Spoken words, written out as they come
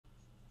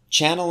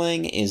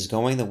Channeling is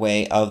going the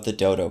way of the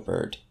dodo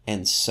bird,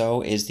 and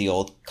so is the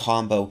old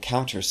combo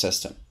counter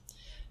system.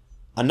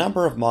 A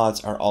number of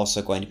mods are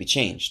also going to be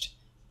changed.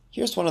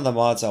 Here's one of the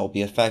mods that will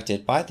be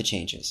affected by the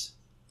changes.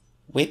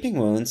 Weeping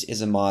Wounds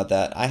is a mod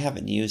that I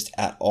haven't used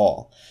at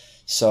all,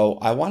 so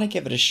I want to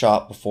give it a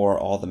shot before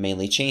all the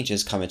melee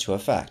changes come into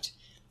effect.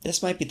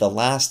 This might be the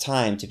last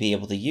time to be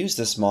able to use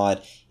this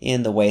mod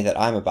in the way that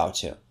I'm about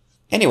to.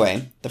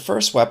 Anyway, the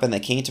first weapon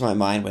that came to my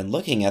mind when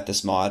looking at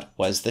this mod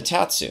was the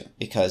Tatsu,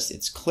 because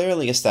it's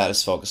clearly a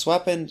status focused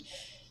weapon,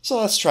 so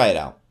let's try it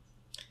out.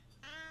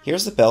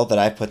 Here's the build that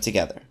I put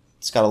together.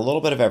 It's got a little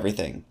bit of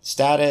everything.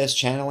 Status,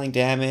 channeling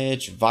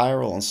damage,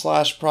 viral and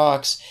slash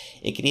procs.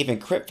 It can even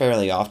crit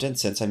fairly often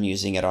since I'm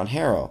using it on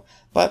Harrow,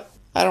 but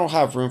I don't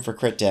have room for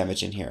crit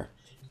damage in here.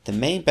 The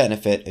main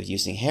benefit of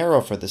using Harrow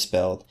for this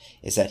build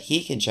is that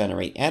he can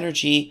generate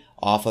energy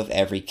off of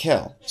every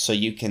kill, so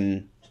you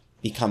can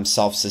become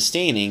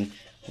self-sustaining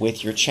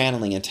with your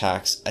channeling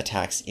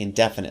attacks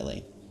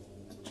indefinitely.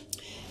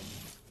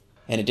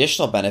 An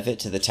additional benefit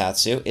to the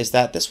Tatsu is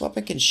that this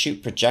weapon can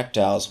shoot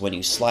projectiles when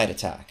you slide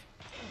attack.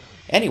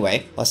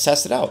 Anyway, let's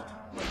test it out.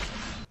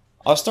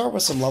 I'll start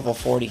with some level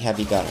 40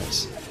 heavy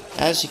gunners.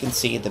 As you can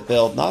see, the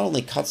build not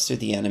only cuts through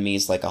the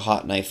enemies like a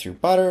hot knife through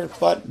butter,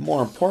 but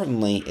more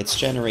importantly, it's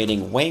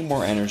generating way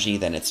more energy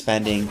than it's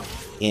spending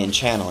in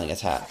channeling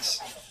attacks.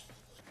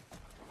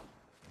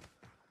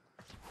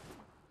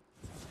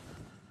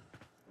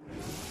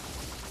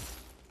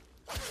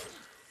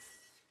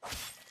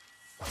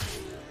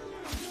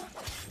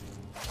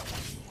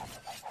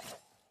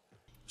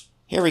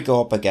 Here we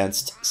go up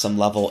against some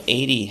level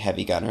 80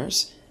 heavy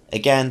gunners.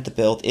 Again, the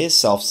build is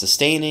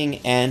self-sustaining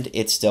and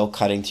it's still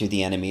cutting through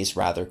the enemies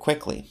rather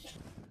quickly.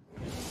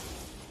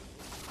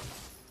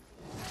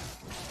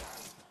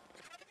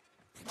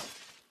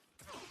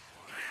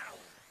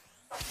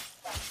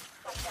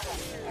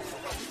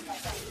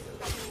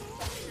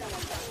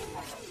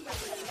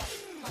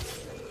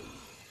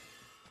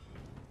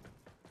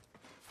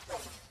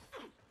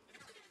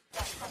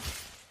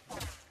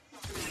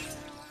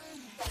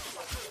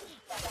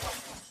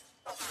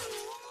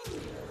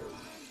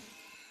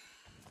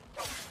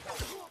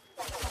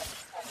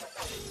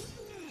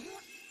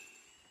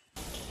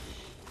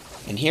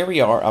 And here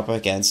we are up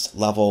against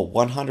level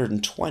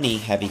 120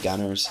 heavy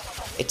gunners.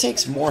 It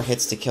takes more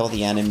hits to kill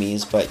the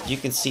enemies, but you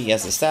can see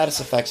as the status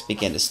effects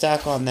begin to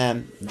stack on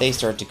them, they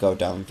start to go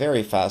down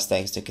very fast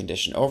thanks to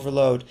condition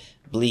overload,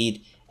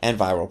 bleed, and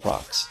viral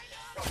procs.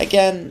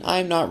 Again,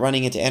 I'm not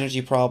running into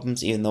energy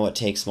problems even though it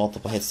takes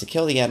multiple hits to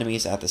kill the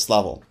enemies at this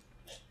level.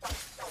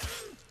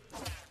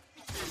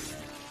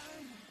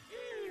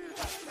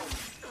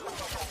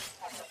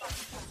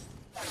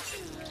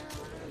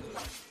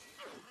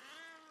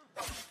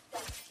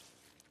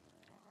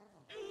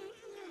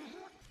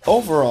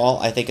 Overall,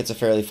 I think it's a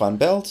fairly fun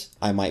build.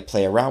 I might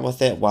play around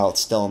with it while it's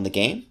still in the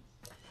game.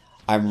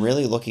 I'm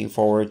really looking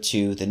forward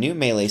to the new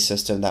melee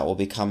system that will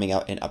be coming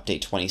out in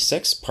Update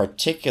 26,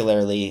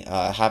 particularly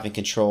having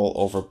control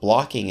over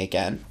blocking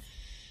again.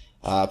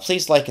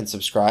 Please like and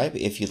subscribe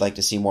if you'd like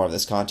to see more of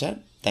this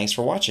content. Thanks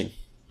for watching.